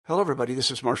Hello, everybody. This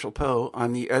is Marshall Poe.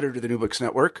 I'm the editor of the New Books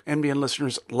Network. NBN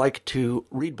listeners like to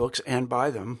read books and buy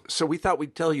them. So we thought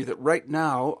we'd tell you that right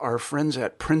now, our friends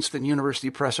at Princeton University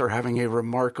Press are having a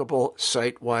remarkable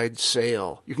site-wide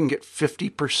sale. You can get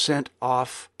 50%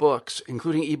 off books,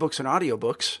 including ebooks and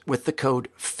audiobooks, with the code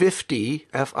 50,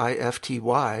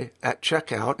 F-I-F-T-Y, at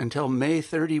checkout until May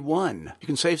 31. You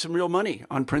can save some real money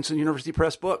on Princeton University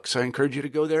Press books. I encourage you to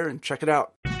go there and check it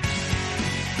out.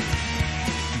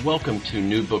 Welcome to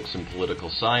New Books in Political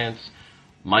Science.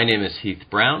 My name is Heath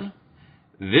Brown.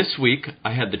 This week,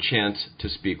 I had the chance to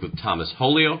speak with Thomas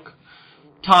Holyoake.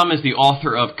 Tom is the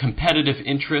author of Competitive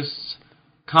Interests,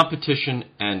 Competition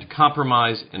and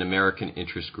Compromise in American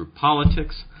Interest Group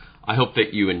Politics. I hope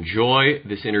that you enjoy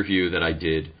this interview that I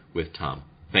did with Tom.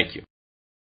 Thank you.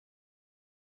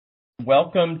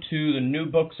 Welcome to the New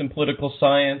Books in Political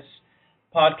Science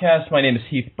podcast. My name is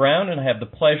Heath Brown, and I have the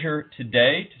pleasure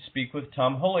today to speak with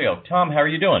Tom Holyoake. Tom, how are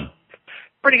you doing?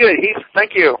 Pretty good, Heath.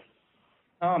 Thank you.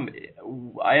 Tom,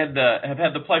 I have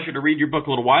had the pleasure to read your book a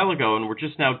little while ago, and we're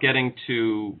just now getting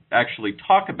to actually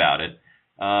talk about it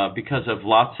because of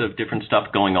lots of different stuff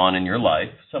going on in your life,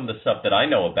 some of the stuff that I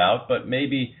know about, but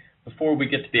maybe before we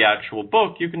get to the actual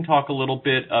book, you can talk a little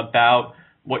bit about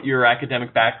what your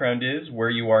academic background is, where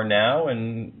you are now,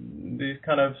 and the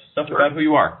kind of stuff about who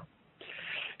you are.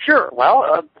 Sure.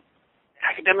 Well,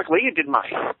 academically, I did my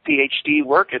PhD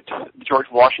work at George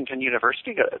Washington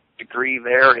University, got a degree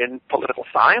there in political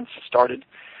science, started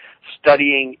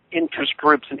studying interest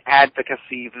groups and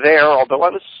advocacy there, although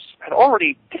I had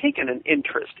already taken an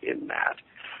interest in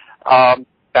that.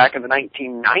 Back in the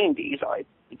 1990s, I'd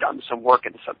done some work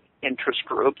in some interest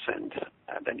groups, and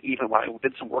then even when I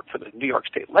did some work for the New York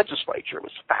State Legislature, I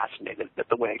was fascinated at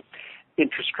the way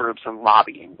interest groups and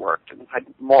lobbying worked, and I'd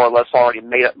more or less already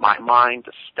made up my mind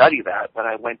to study that when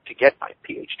I went to get my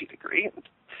PhD degree. And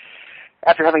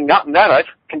after having gotten that,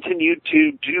 I've continued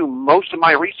to do most of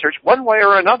my research one way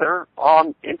or another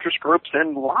on interest groups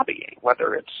and lobbying,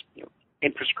 whether it's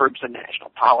interest groups in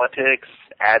national politics,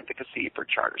 advocacy for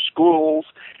charter schools.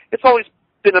 It's always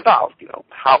been about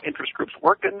how interest groups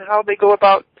work and how they go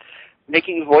about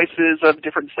making voices of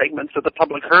different segments of the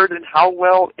public heard, and how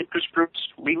well interest groups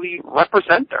really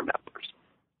represent their members.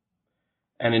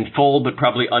 And in full but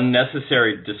probably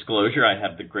unnecessary disclosure, I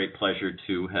have the great pleasure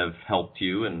to have helped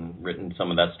you and written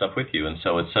some of that stuff with you. And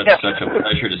so it's such a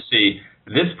pleasure to see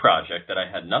this project that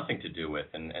I had nothing to do with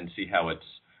and see how it's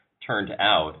turned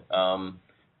out.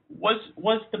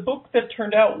 Was the book that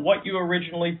turned out what you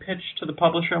originally pitched to the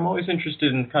publisher? I'm always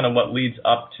interested in kind of what leads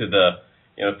up to the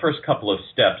first couple of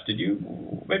steps.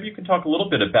 Maybe you can talk a little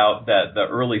bit about the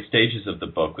early stages of the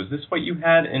book. Was this what you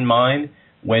had in mind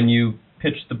when you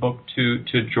pitched the book to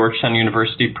Georgetown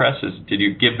University Press? Did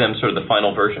you give them sort of the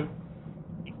final version?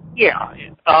 Yeah.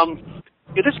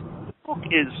 This book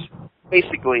is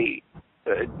basically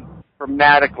a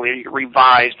dramatically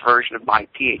revised version of my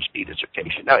PhD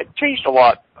dissertation. Now, it changed a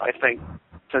lot, I think,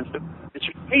 since the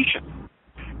dissertation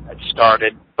had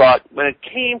started, but when it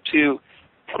came to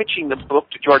pitching the book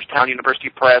to Georgetown University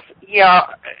Press,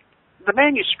 the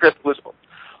manuscript was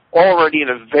already in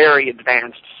a very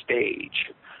advanced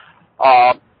stage.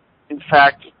 In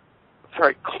fact, if I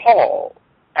recall,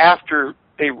 after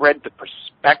they read the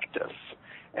prospectus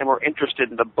and were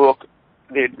interested in the book,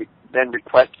 they then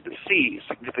requested to see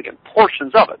significant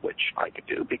portions of it, which I could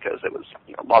do because it was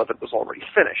a lot of it was already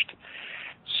finished.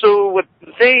 So what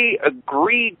they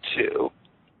agreed to,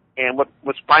 and what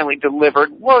was finally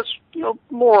delivered was,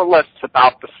 more or less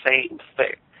about the same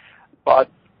thing. But,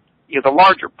 the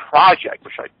larger project,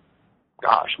 which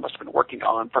must have been working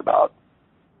on for about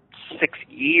 6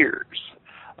 years,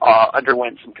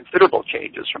 underwent some considerable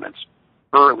changes from its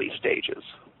early stages.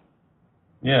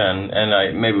 Yeah,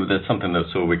 and maybe that's something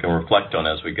so we can reflect on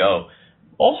as we go.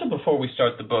 Also, before we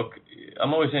start the book,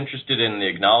 I'm always interested in the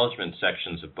acknowledgement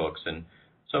sections of books, and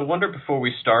so I wonder before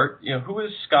we start, who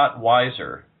is Scott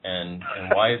Weiser? And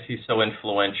why is he so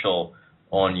influential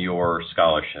on your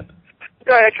scholarship?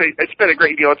 I spent a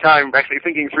great deal of time actually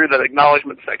thinking through that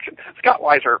acknowledgement section. Scott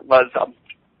Weiser was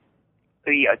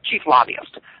the chief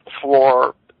lobbyist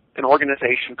for an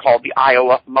organization called the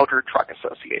Iowa Motor Truck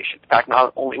Association. In fact,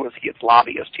 not only was he its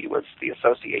lobbyist, he was the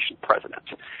association president.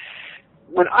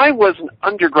 When I was an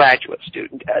undergraduate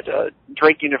student at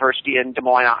Drake University in Des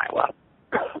Moines, Iowa,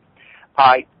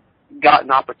 I got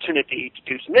an opportunity to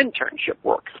do some internship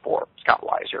work for Scott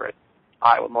Weiser at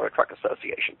Iowa Motor Truck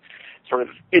Association, sort of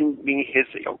in being his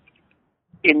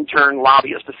intern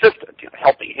lobbyist assistant,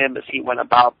 helping him as he went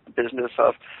about the business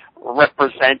of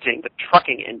representing the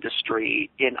trucking industry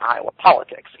in Iowa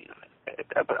politics,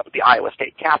 at the Iowa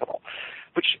State Capitol,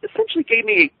 which essentially gave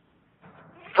me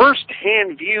a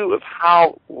first-hand view of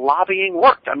how lobbying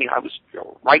worked. I mean, I was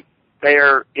right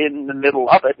there in the middle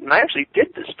of it, and I actually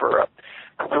did this for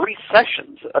 3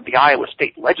 sessions of the Iowa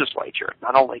State Legislature.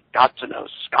 Not only got to know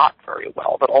Scott very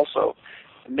well, but also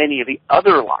many of the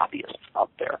other lobbyists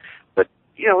out there. But,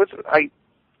 I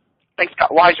thank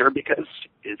Scott Weiser because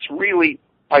it's really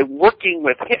by working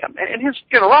with him and his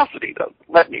generosity to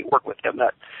let me work with him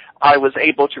that I was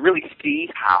able to really see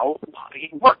how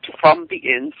lobbying worked from the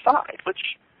inside,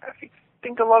 which I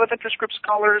think a lot of interest group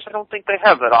scholars, I don't think they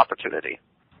have that opportunity.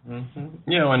 Mm-hmm.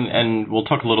 And we'll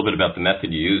talk a little bit about the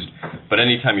method you used, but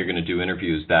anytime you're going to do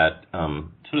interviews, that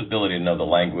sort of ability to know the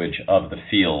language of the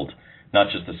field, not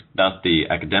the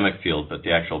academic field, but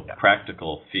the actual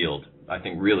practical field, I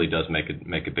think really does make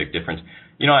a big difference.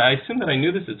 I assume that I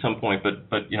knew this at some point, but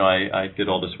I did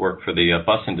all this work for the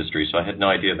bus industry, so I had no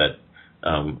idea that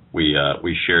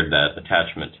we shared that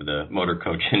attachment to the motor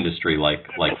coach industry like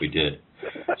we did.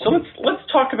 So let's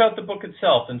talk about the book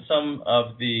itself and some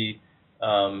of the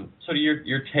sort of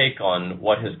your take on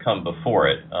what has come before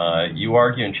it. You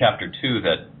argue in Chapter 2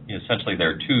 that essentially there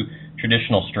are 2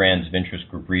 traditional strands of interest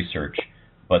group research,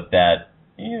 but that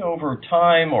over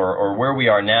time or where we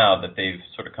are now that they've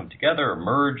sort of come together or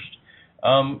merged.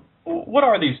 What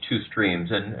are these 2 streams,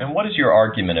 and what is your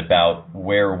argument about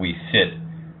where we sit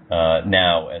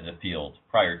now as a field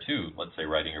prior to, let's say,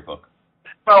 writing your book?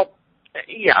 Well,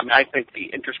 yeah, I think the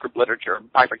interest group literature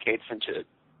bifurcates into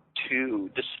 2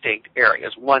 distinct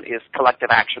areas. One is collective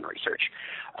action research,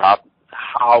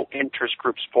 how interest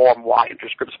groups form, why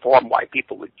interest groups form, why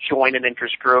people would join an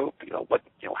interest group,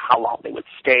 how long they would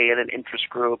stay in an interest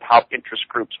group, how interest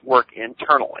groups work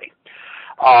internally.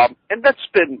 And that's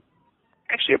been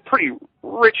actually a pretty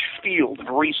rich field of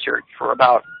research for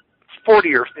about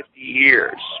 40 or 50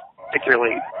 years,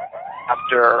 particularly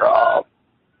after, I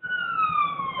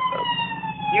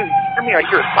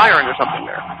hear a siren or something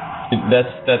there.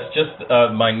 That's just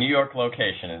my New York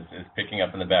location is picking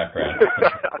up in the background.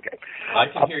 Okay. I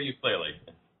can hear you clearly.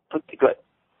 Okay, good.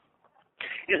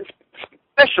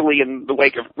 Especially in the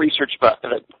wake of research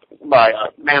by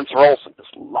Mansur Olson, this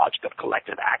logic of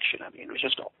collective action. It was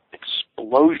just an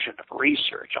explosion of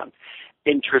research on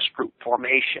interest group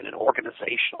formation and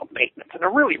organizational maintenance, and a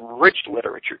really rich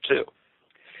literature, too.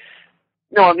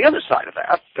 Now, on the other side of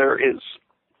that, there is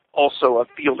also a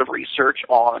field of research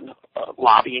on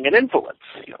lobbying and influence,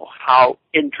 how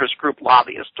interest group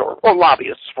lobbyists or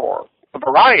lobbyists for a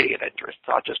variety of interests,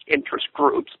 not just interest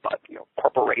groups, but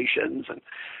corporations and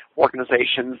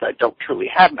organizations that don't truly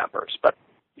have members. But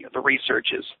the research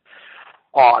is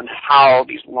on how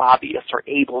these lobbyists are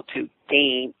able to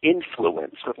gain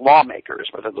influence with lawmakers,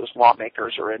 whether those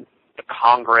lawmakers are in the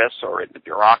Congress or in the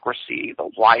bureaucracy, the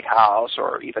White House,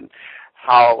 or even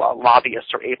how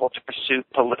lobbyists are able to pursue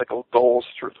political goals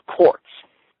through the courts.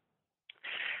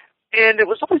 And it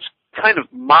was always kind of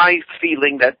my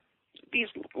feeling that these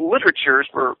literatures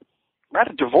were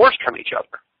rather divorced from each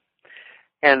other,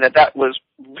 and that was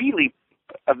really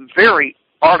a very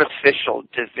artificial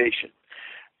division.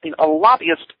 A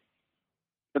lobbyist,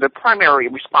 the primary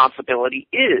responsibility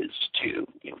is to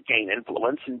gain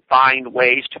influence and find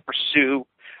ways to pursue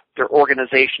their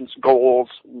organization's goals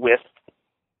with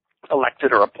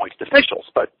elected or appointed officials.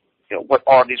 But what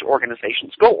are these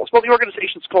organizations' goals? Well, the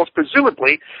organization's goals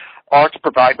presumably are to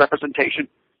provide representation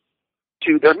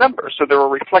to their members, so they're a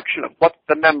reflection of what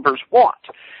the members want.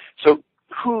 So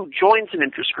who joins an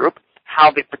interest group, how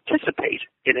they participate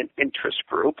in an interest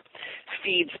group,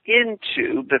 feeds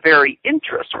into the very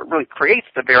interest, or really creates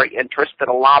the very interest that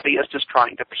a lobbyist is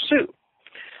trying to pursue.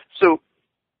 So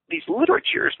these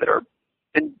literatures that are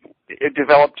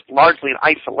developed largely in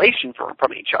isolation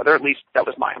from each other, at least that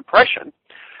was my impression,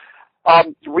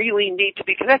 really need to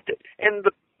be connected. And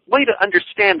the way to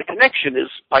understand the connection is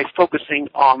by focusing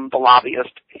on the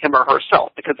lobbyist, him or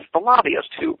herself, because it's the lobbyist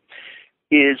who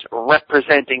is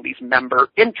representing these member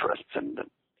interests, and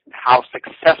how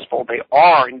successful they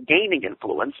are in gaining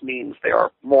influence means they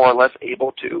are more or less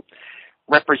able to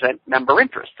represent member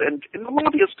interests. And the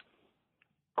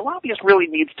lobbyist really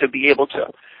needs to be able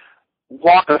to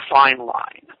walk a fine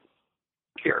line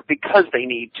here, because they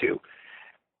need to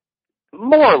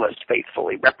more or less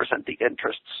faithfully represent the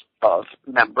interests of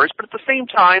members, but at the same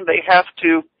time they have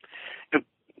to,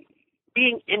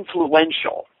 being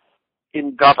influential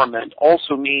in government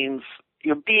also means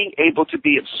being able to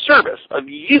be of service, of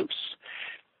use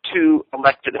to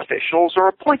elected officials or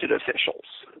appointed officials,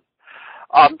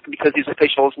 because these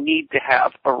officials need to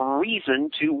have a reason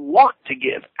to want to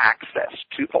give access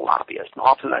to the lobbyist. And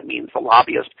often that means the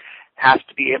lobbyist has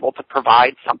to be able to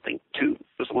provide something to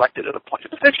those elected and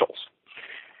appointed officials.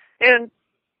 And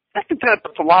I think that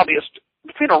puts the lobbyist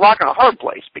between a rock and a hard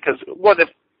place, because what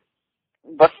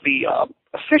the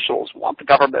officials want, the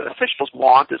government officials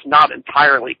want, is not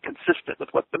entirely consistent with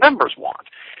what the members want.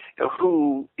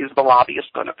 Who is the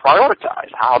lobbyist going to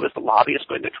prioritize? How is the lobbyist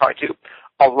going to try to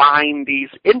align these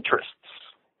interests,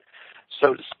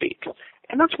 so to speak?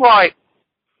 And that's why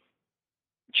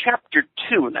Chapter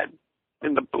 2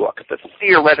 in the book, the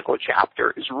theoretical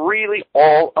chapter, is really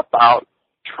all about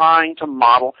trying to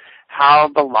model how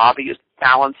the lobbyist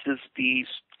balances these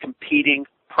competing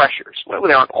pressures. Well,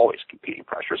 they aren't always competing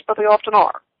pressures, but they often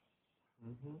are.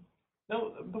 Mm-hmm.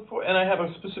 No, and I have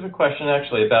a specific question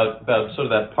actually about sort of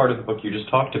that part of the book you just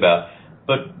talked about.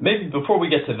 But maybe before we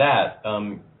get to that,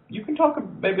 you can talk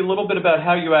maybe a little bit about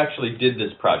how you actually did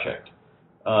this project.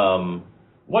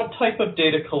 What type of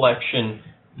data collection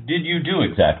did you do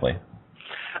exactly?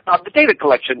 The data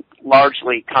collection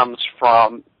largely comes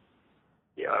from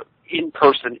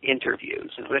in-person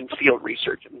interviews and field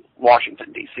research in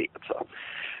Washington, D.C. So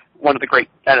one of the great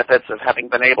benefits of having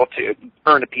been able to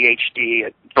earn a PhD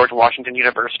at George Washington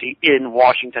University in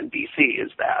Washington, D.C. is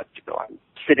that I'm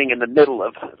sitting in the middle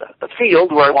of the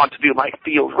field where I want to do my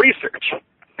field research.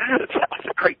 That's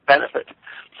a great benefit.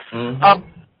 Mm-hmm.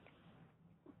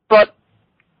 But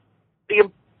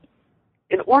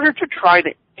in order to try to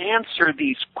answer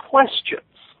these questions,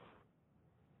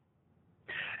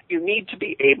 you need to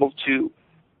be able to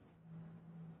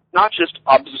not just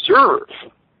observe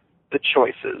the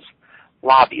choices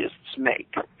lobbyists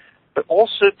make, but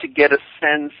also to get a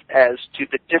sense as to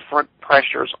the different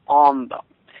pressures on them.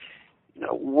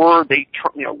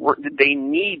 Did they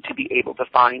need to be able to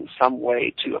find some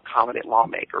way to accommodate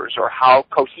lawmakers, or how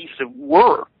cohesive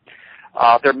were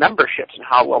their memberships, and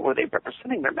how well were they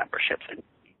representing their memberships? And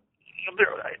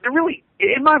there really,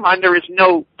 in my mind, there is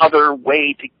no other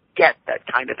way to get that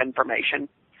kind of information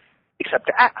except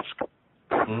to ask,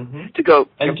 to go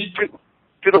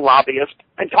to the lobbyist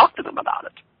and talk to them about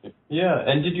it. Yeah,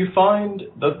 and did you find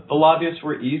that the lobbyists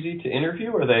were easy to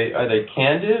interview? Are they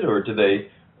candid, or did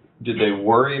they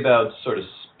worry about sort of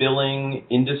spilling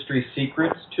industry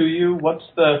secrets to you?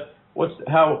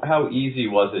 How easy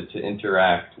was it to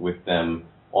interact with them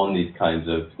on these kinds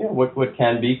of what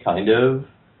can be kind of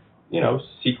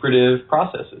secretive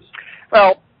processes?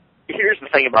 Well, here's the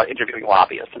thing about interviewing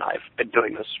lobbyists, and I've been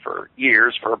doing this for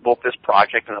years for both this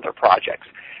project and other projects.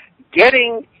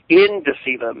 Getting in to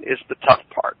see them is the tough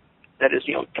part. That is,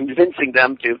 convincing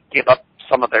them to give up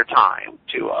some of their time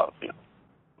to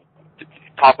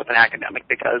talk with an academic,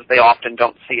 because they often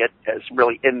don't see it as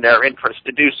really in their interest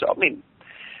to do so. I mean,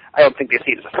 I don't think they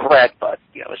see it as a threat, but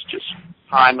it's just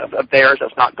time of theirs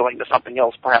that's not going to something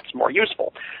else perhaps more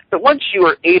useful. But once you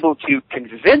are able to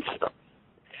convince them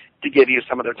to give you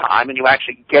some of their time, and you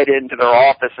actually get into their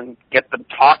office and get them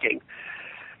talking,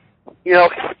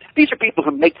 these are people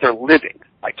who make their living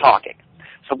by talking.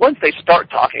 So once they start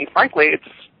talking, frankly,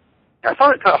 I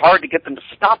found it kind of hard to get them to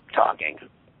stop talking.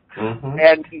 Mm-hmm.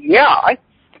 And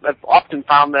I've often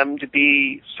found them to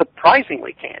be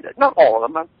surprisingly candid. Not all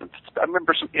of them. I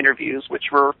remember some interviews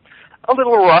which were a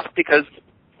little rough because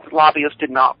lobbyists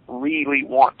did not really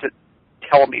want to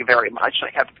tell me very much. I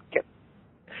had to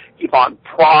keep on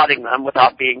prodding them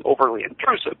without being overly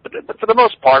intrusive. But for the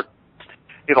most part,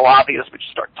 the lobbyists would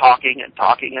just start talking and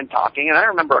talking and talking. And I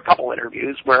remember a couple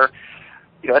interviews where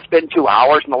it's been 2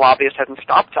 hours and the lobbyist hasn't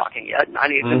stopped talking yet, and I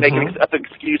need to make an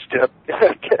excuse to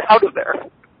get out of there.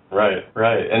 Right.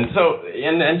 And so,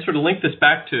 and sort of link this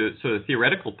back to sort of the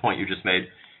theoretical point you just made.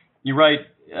 You write,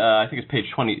 I think it's page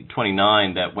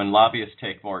 29, that when lobbyists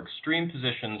take more extreme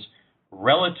positions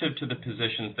relative to the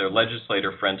positions their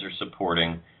legislator friends are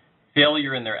supporting,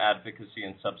 failure in their advocacy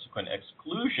and subsequent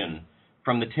exclusion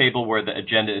from the table where the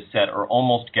agenda is set are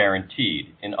almost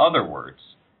guaranteed. In other words,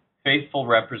 faithful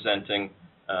representing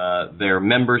their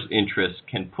members' interests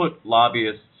can put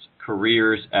lobbyists'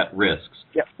 careers at risk.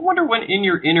 Yeah. I wonder when in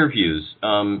your interviews,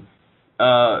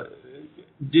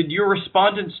 did your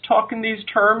respondents talk in these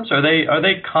terms? Are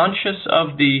they conscious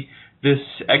of this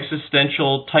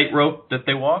existential tightrope that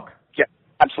they walk? Yeah,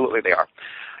 absolutely they are.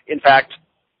 In fact,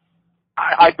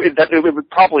 it would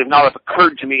probably not have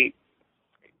occurred to me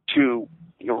to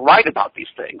write about these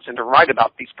things and to write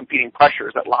about these competing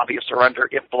pressures that lobbyists are under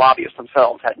if the lobbyists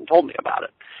themselves hadn't told me about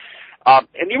it.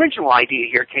 And the original idea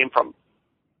here came from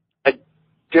a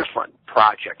different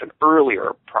project, an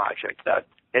earlier project that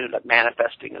ended up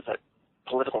manifesting as a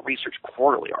political research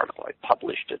quarterly article. I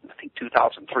published it in, I think,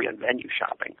 2003 on venue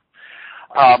shopping.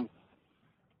 And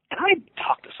I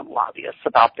talked to some lobbyists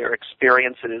about their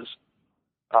experiences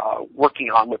working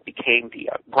on what became the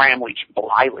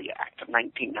Gramm-Leach-Bliley Act of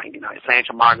 1999,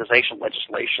 financial modernization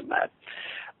legislation that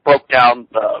broke down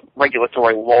the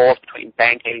regulatory walls between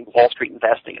banking, Wall Street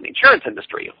investing, and the insurance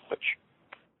industry, which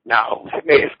now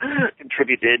may have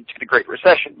contributed to the Great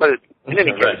Recession. But in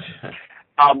any case,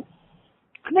 and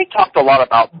they talked a lot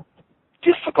about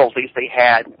difficulties they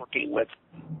had working with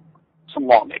some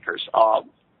lawmakers. For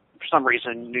some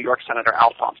reason, New York Senator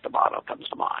Alphonse D'Amato comes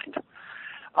to mind.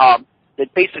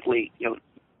 That basically,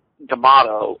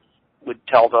 D'Amato would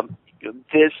tell them,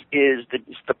 this is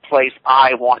the place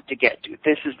I want to get to.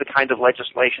 This is the kind of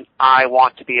legislation I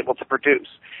want to be able to produce.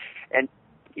 And,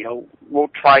 we'll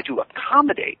try to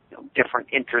accommodate different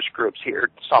interest groups here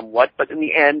somewhat, but in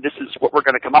the end, this is what we're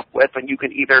going to come up with, and you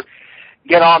can either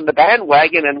get on the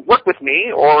bandwagon and work with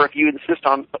me, or if you insist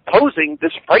on opposing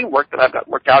this framework that I've got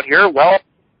worked out here, well,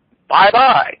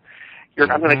 bye-bye.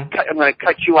 I'm going to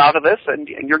cut you out of this, and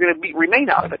you're going to remain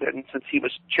out of it. And since he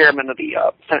was chairman of the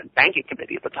Senate Banking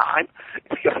Committee at the time,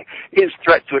 his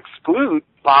threat to exclude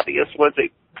lobbyists was a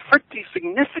pretty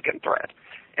significant threat.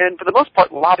 And for the most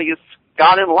part, lobbyists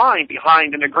got in line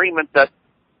behind an agreement that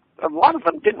a lot of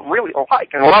them didn't really like,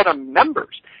 and a lot of their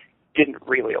members didn't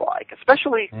really like,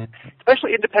 especially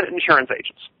independent insurance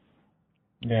agents.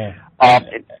 Yeah.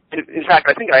 In fact,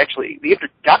 I think the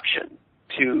introduction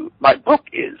to my book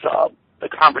is the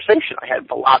conversation I had with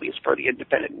the lobbyists for the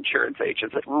independent insurance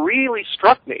agents. It really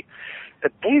struck me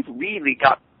that they really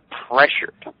got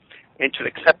pressured into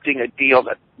accepting a deal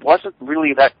that wasn't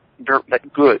really that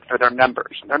good for their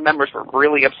members. And their members were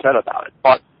really upset about it.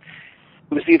 But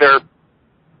it was either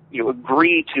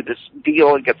agree to this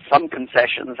deal and get some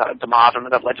concessions out of D'Amato and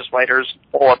other legislators,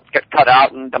 or get cut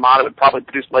out, and D'Amato would probably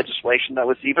produce legislation that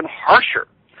was even harsher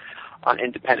on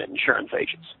independent insurance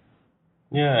agents.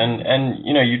 Yeah, and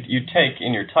you take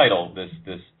in your title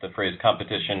the phrase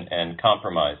competition and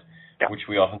compromise, which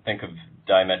we often think of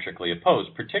diametrically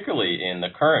opposed, particularly in the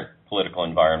current political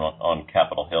environment on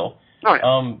Capitol Hill. Oh,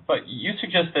 yeah. But you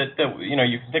suggest that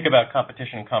you can think about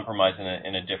competition and compromise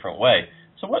in a different way.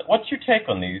 So what's your take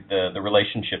on the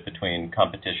relationship between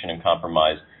competition and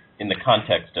compromise in the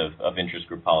context of interest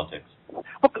group politics?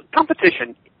 Well,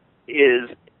 competition is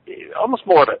almost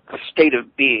more of a state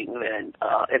of being than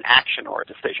an action or a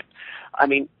decision. I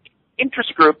mean,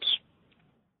 interest groups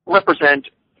represent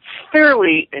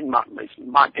fairly, in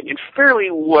my opinion, fairly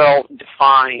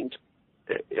well-defined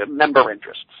member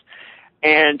interests.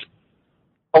 And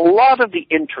a lot of the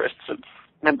interests of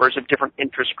members of different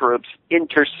interest groups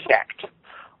intersect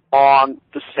on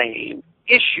the same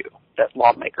issue that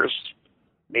lawmakers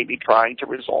may be trying to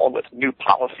resolve with new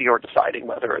policy or deciding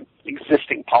whether an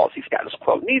existing policy status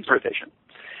quo needs revision.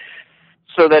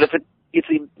 So that if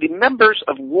the members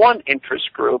of one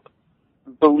interest group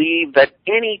believe that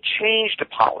any change to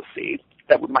policy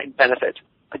that might benefit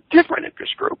a different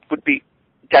interest group would be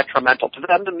detrimental to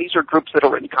them, then these are groups that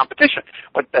are in competition.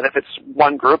 What benefits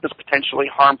one group is potentially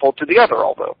harmful to the other,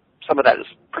 although some of that is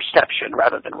perception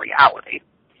rather than reality.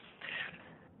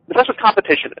 But that's what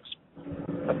competition is.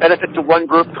 A benefit to one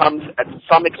group comes at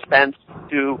some expense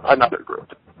to another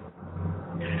group.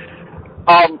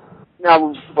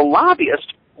 Now, the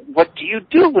lobbyist, what do you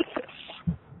do with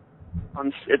this?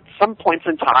 At some points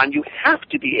in time, you have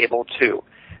to be able to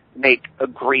make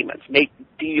agreements, make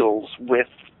deals with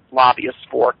lobbyists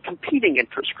for competing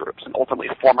interest groups and ultimately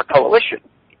form a coalition.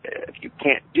 If you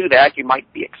can't do that, you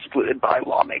might be excluded by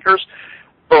lawmakers,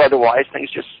 or otherwise things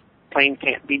just plain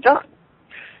can't be done.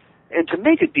 And to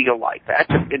make a deal like that,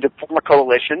 and to form a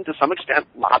coalition, to some extent,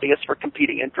 lobbyists for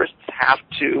competing interests have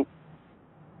to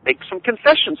make some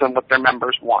concessions on what their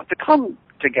members want to come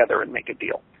together and make a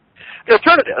deal. The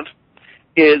alternative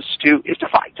is to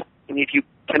fight. And if you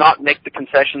cannot make the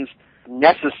concessions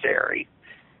necessary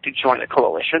to join a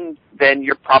coalition, then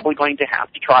you're probably going to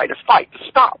have to try to fight to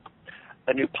stop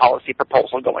a new policy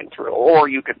proposal going through. Or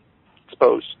you could, I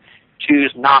suppose,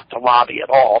 choose not to lobby at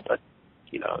all, but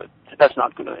that's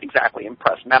not going to exactly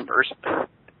impress members.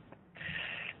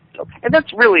 And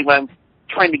that's really what I'm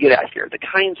trying to get at here, the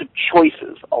kinds of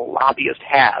choices a lobbyist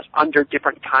has under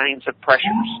different kinds of pressures.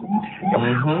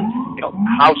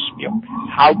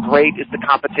 How great is the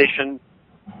competition,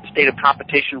 state of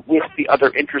competition with the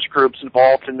other interest groups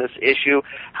involved in this issue?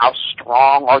 How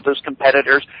strong are those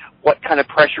competitors? What kind of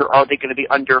pressure are they going to be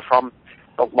under from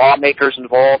the lawmakers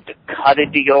involved to cut a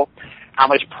deal? How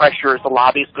much pressure is the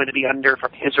lobbyist going to be under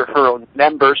from his or her own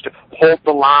members to hold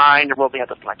the line, or will they have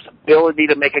the flexibility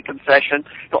to make a concession?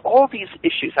 All these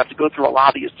issues have to go through a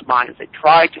lobbyist's mind as they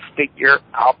try to figure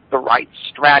out the right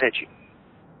strategy.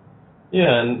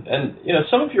 Yeah, and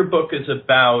some of your book is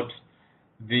about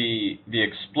the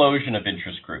explosion of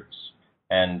interest groups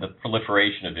and the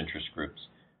proliferation of interest groups.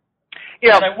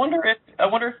 Yeah. And I wonder if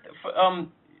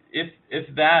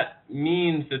if that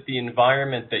means that the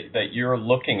environment that you're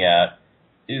looking at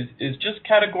is just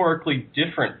categorically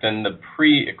different than the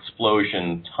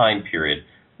pre-explosion time period,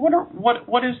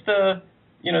 what is the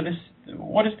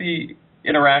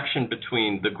interaction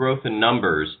between the growth in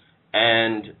numbers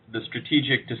and the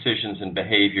strategic decisions and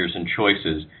behaviors and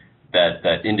choices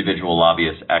that individual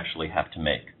lobbyists actually have to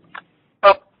make?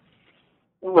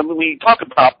 When we talk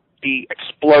about the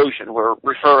explosion, we're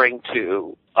referring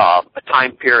to a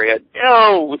time period,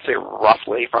 I would say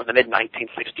roughly from the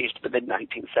mid-1960s to the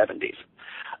mid-1970s,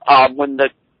 when the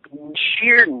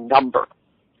sheer number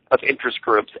of interest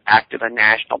groups active in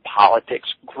national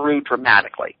politics grew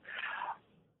dramatically.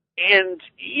 And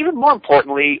even more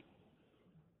importantly,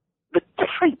 the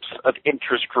types of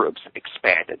interest groups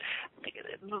expanded.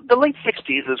 The late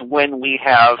 60s is when we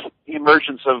have the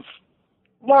emergence of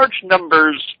large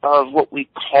numbers of what we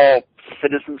call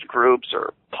citizens groups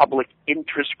or public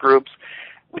interest groups,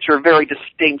 which are very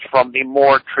distinct from the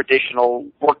more traditional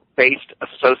work-based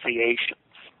associations.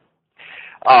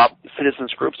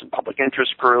 Citizens groups and public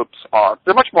interest groups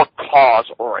they're much more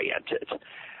cause-oriented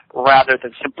rather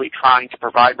than simply trying to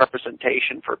provide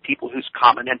representation for people whose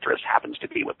common interest happens to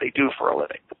be what they do for a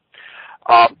living.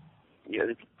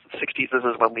 The 60s is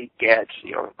when we get,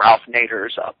 Ralph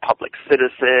Nader's Public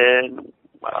Citizen,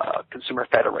 Consumer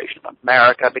Federation of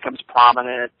America becomes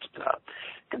prominent,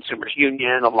 Consumers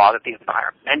Union, a lot of the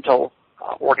environmental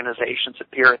organizations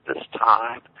appear at this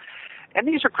time. And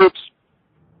these are groups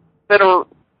that are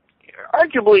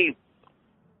arguably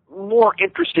more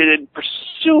interested in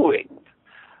pursuing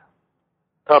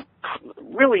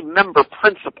really member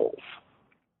principles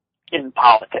in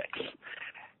politics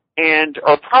and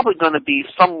are probably going to be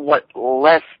somewhat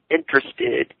less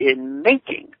interested in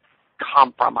making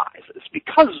compromises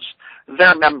because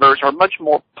their members are much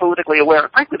more politically aware.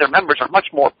 Frankly, their members are much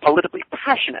more politically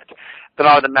passionate than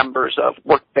are the members of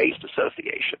work-based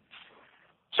associations.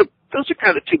 So those are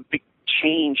kind of the two big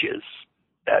changes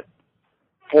that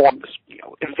form this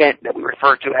event that we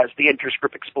refer to as the interest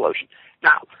group explosion.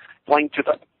 Now, going to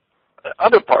the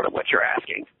other part of what you're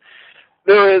asking,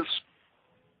 there has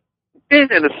been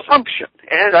an assumption,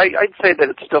 and I'd say that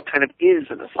it still kind of is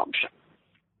an assumption,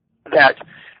 that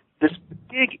this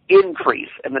big increase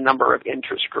in the number of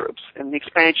interest groups and the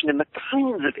expansion in the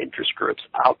kinds of interest groups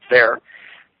out there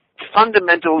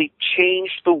fundamentally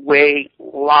changed the way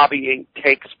lobbying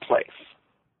takes place.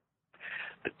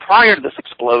 But prior to this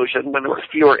explosion, when there were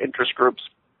fewer interest groups,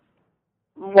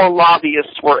 more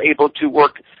lobbyists were able to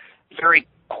work very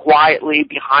quietly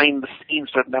behind the scenes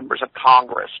with members of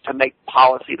Congress to make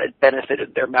policy that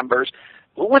benefited their members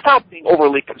without being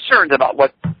overly concerned about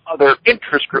what other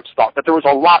interest groups thought, that there was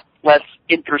a lot less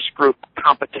interest group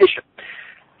competition,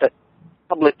 that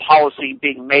public policy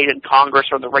being made in Congress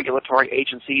or the regulatory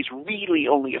agencies really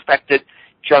only affected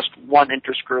just one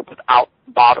interest group without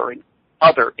bothering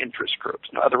other interest groups.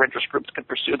 Now, other interest groups can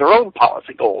pursue their own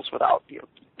policy goals without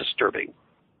disturbing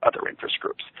other interest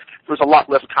groups. There was a lot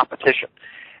less competition.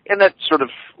 And that sort of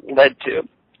led to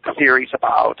theories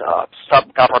about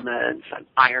sub-governments and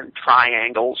iron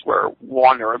triangles where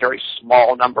one or a very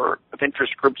small number of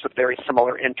interest groups with very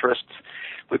similar interests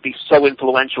would be so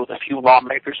influential with a few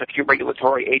lawmakers, a few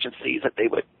regulatory agencies that they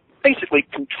would basically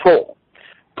control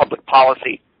public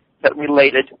policy that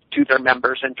related to their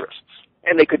members' interests.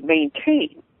 And they could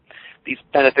maintain these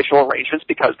beneficial arrangements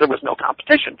because there was no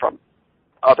competition from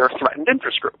other threatened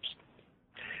interest groups.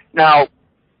 Now,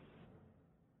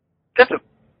 that's a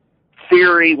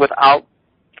theory without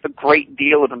a great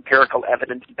deal of empirical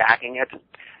evidence backing it.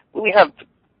 We have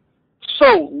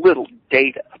so little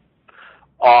data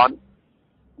on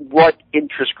what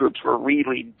interest groups were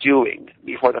really doing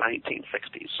before the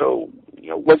 1960s. So,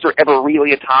 was there ever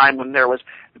really a time when there was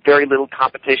very little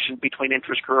competition between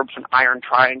interest groups and iron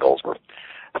triangles were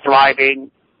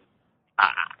thriving?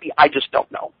 I just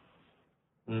don't know.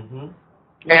 Mm-hmm.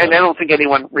 And I don't think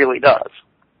anyone really does.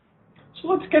 So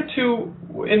let's get to,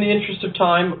 in the interest of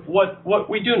time, what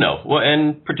we do know,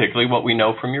 and particularly what we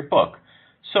know from your book.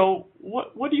 So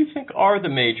what do you think are the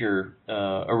major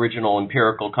original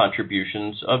empirical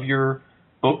contributions of your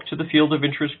book to the field of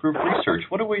interest group research?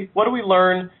 What do we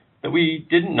learn that we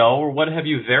didn't know, or what have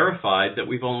you verified that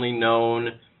we've only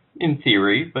known in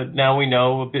theory, but now we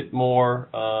know a bit more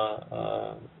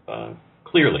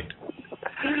clearly?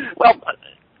 Well,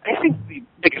 I think the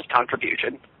biggest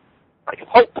contribution, I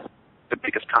hope the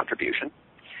biggest contribution,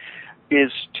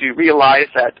 is to realize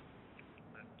that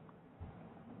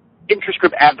interest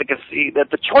group advocacy,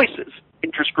 that the choices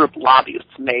interest group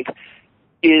lobbyists make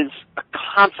is a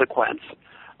consequence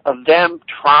of them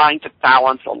trying to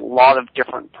balance a lot of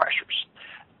different pressures.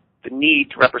 The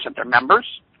need to represent their members,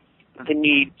 the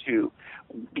need to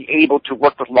be able to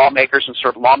work with lawmakers and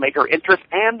serve lawmaker interests,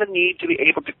 and the need to be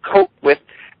able to cope with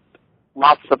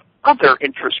lots of other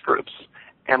interest groups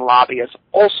and lobbyists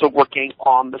also working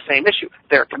on the same issue.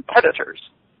 They're competitors.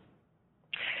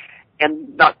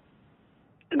 And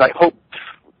I hope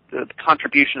the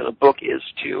contribution of the book is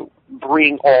to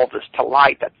bring all this to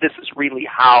light, that this is really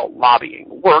how lobbying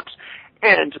works,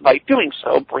 and by doing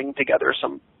so, bring together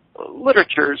some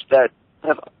literatures that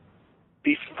have,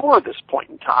 before this point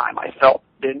in time, I felt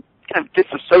been kind of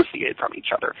disassociated from each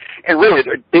other. And really,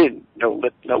 there had been no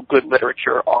good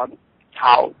literature on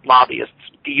how lobbyists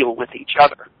deal with each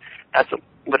other. That's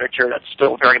a literature that's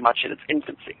still very much in its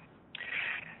infancy.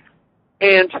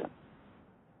 And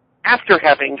after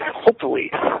having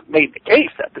hopefully made the case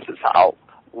that this is how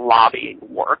lobbying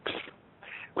works,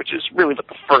 which is really what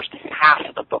the first half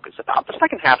of the book is about, the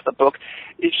second half of the book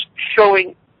is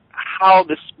showing how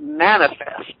this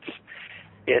manifests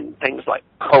in things like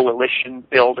coalition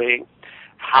building,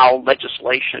 how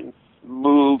legislation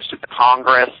moves to the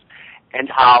Congress, and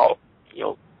how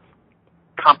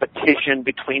competition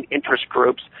between interest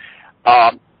groups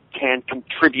can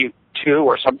contribute to,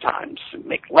 or sometimes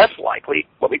make less likely,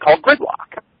 what we call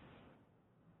gridlock.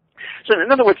 So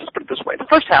in other words, let's put it this way. The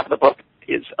first half of the book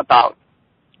is about,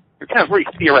 kind of really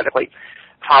theoretically,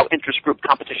 how interest group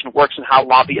competition works and how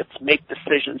lobbyists make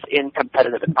decisions in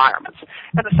competitive environments.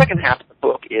 And the second half of the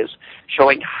book is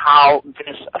showing how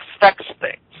this affects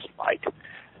things like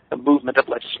the movement of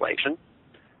legislation,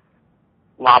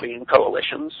 lobbying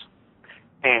coalitions,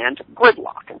 and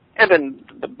gridlock. And then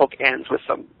the book ends with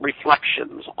some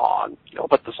reflections on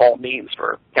what this all means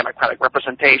for democratic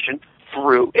representation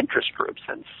through interest groups.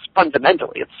 And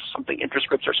fundamentally, it's something interest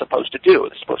groups are supposed to do.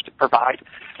 They're supposed to provide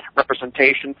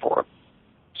representation for a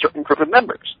certain group of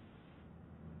members.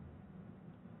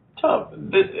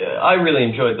 Tom, I really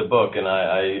enjoyed the book, and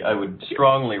I would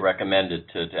strongly recommend it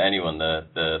to anyone.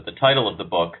 The title of the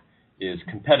book is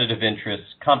Competitive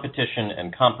Interests, Competition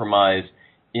and Compromise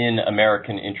in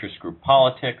American Interest Group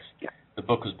Politics. Yeah. The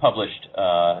book was published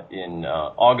in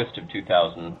August of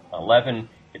 2011.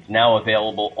 It's now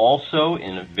available also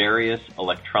in various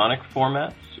electronic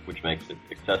formats, which makes it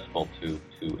accessible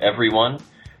to everyone.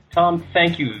 Tom,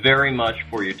 thank you very much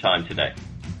for your time today.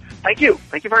 Thank you.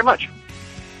 Thank you very much.